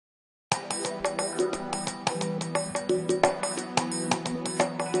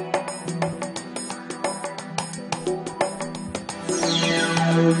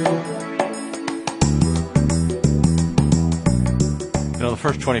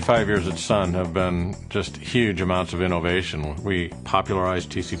first 25 years at Sun have been just huge amounts of innovation. We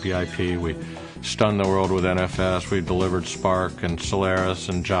popularized TCP/IP, we stunned the world with NFS, we delivered Spark and Solaris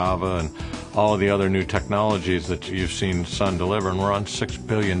and Java and all of the other new technologies that you've seen Sun deliver, and we're on 6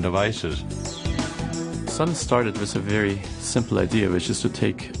 billion devices. Sun started with a very simple idea, which is to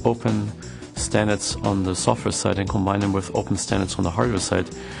take open standards on the software side and combine them with open standards on the hardware side,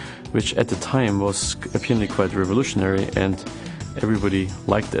 which at the time was apparently quite revolutionary, and everybody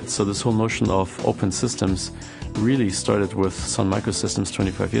liked it. So this whole notion of open systems really started with Sun Microsystems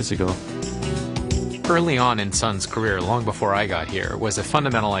 25 years ago. Early on in Sun's career, long before I got here, was a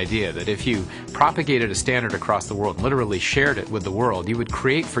fundamental idea that if you propagated a standard across the world, literally shared it with the world, you would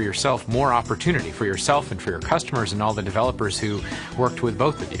create for yourself more opportunity for yourself and for your customers and all the developers who worked with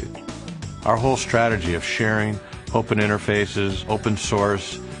both of you. Our whole strategy of sharing, open interfaces, open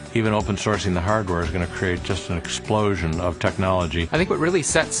source, even open sourcing the hardware is going to create just an explosion of technology. I think what really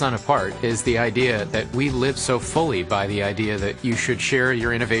sets Sun apart is the idea that we live so fully by the idea that you should share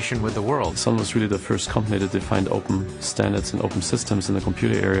your innovation with the world. Sun was really the first company that defined open standards and open systems in the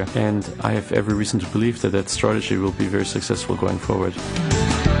computer area, and I have every reason to believe that that strategy will be very successful going forward.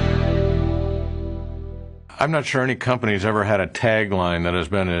 I'm not sure any company's ever had a tagline that has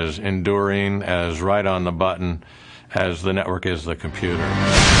been as enduring, as right on the button, as the network is the computer.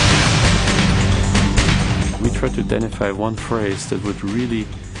 We tried to identify one phrase that would really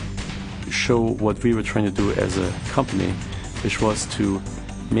show what we were trying to do as a company, which was to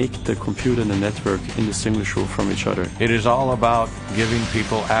make the computer and the network indistinguishable from each other. It is all about giving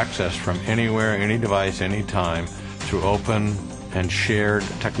people access from anywhere, any device, any time, through open and shared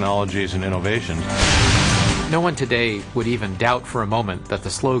technologies and innovations. No one today would even doubt for a moment that the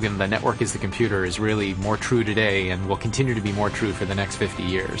slogan, "the network is the computer," is really more true today and will continue to be more true for the next 50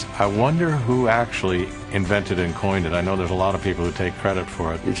 years. I wonder who actually invented and coined it. I know there's a lot of people who take credit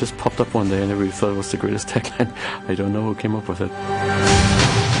for it. It just popped up one day and everybody thought it was the greatest tagline. I don't know who came up with it.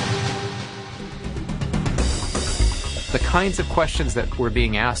 The kinds of questions that we're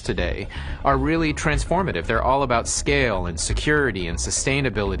being asked today are really transformative. They're all about scale and security and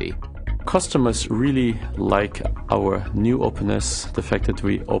sustainability. Customers really like our new openness, the fact that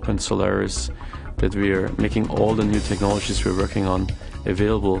we opened Solaris, that we are making all the new technologies we're working on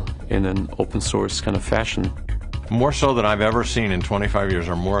available in an open source kind of fashion. More so than I've ever seen in 25 years,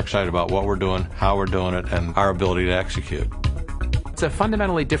 I'm more excited about what we're doing, how we're doing it, and our ability to execute. It's a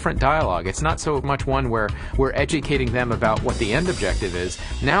fundamentally different dialogue. It's not so much one where we're educating them about what the end objective is.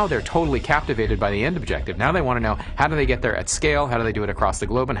 Now they're totally captivated by the end objective. Now they want to know, how do they get there at scale, how do they do it across the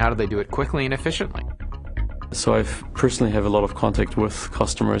globe, and how do they do it quickly and efficiently? So I personally have a lot of contact with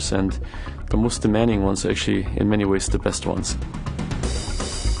customers, and the most demanding ones are actually in many ways the best ones.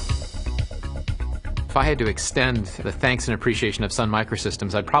 If I had to extend the thanks and appreciation of Sun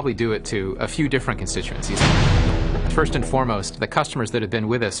Microsystems, I'd probably do it to a few different constituencies. First and foremost, the customers that have been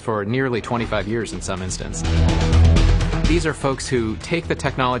with us for nearly 25 years in some instance. These are folks who take the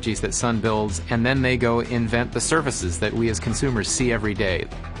technologies that Sun builds and then they go invent the services that we as consumers see every day.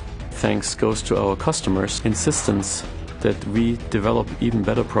 Thanks goes to our customers' insistence that we develop even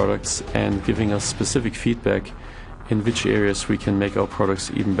better products and giving us specific feedback in which areas we can make our products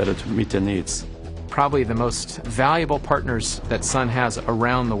even better to meet their needs. Probably the most valuable partners that Sun has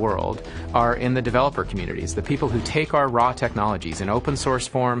around the world are in the developer communities, the people who take our raw technologies in open source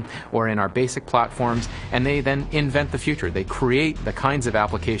form or in our basic platforms, and they then invent the future. They create the kinds of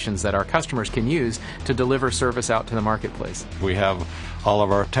applications that our customers can use to deliver service out to the marketplace. We have all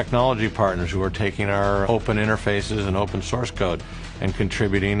of our technology partners who are taking our open interfaces and open source code and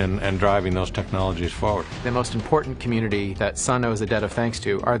contributing and driving those technologies forward. The most important community that Sun owes a debt of thanks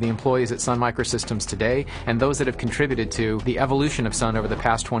to are the employees at Sun Microsystems today and those that have contributed to the evolution of Sun over the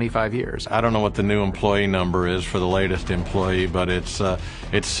past 25 years. I don't know what the new employee number is for the latest employee, but it's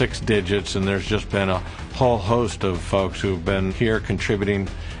 6 digits, and there's just been a whole host of folks who've been here contributing,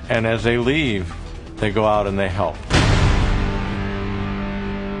 and as they leave, they go out and they help.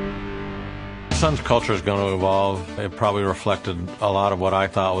 Sun's culture is going to evolve. It probably reflected a lot of what I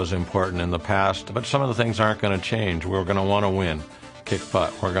thought was important in the past, but some of the things aren't going to change. We're going to want to win, kick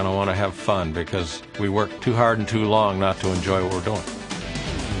butt. We're going to want to have fun because we work too hard and too long not to enjoy what we're doing.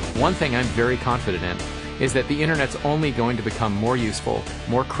 One thing I'm very confident in is that the Internet's only going to become more useful,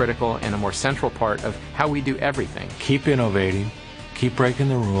 more critical, and a more central part of how we do everything. Keep innovating, keep breaking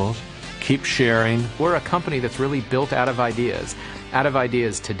the rules, keep sharing. We're a company that's really built out of ideas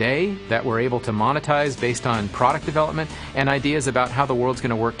today that we're able to monetize based on product development, and ideas about how the world's going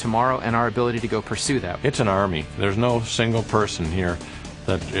to work tomorrow and our ability to go pursue that. It's an army. There's no single person here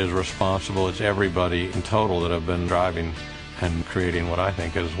that is responsible. It's everybody in total that have been driving and creating what I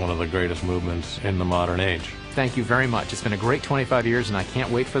think is one of the greatest movements in the modern age. Thank you very much. It's been a great 25 years, and I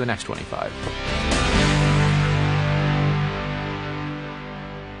can't wait for the next 25.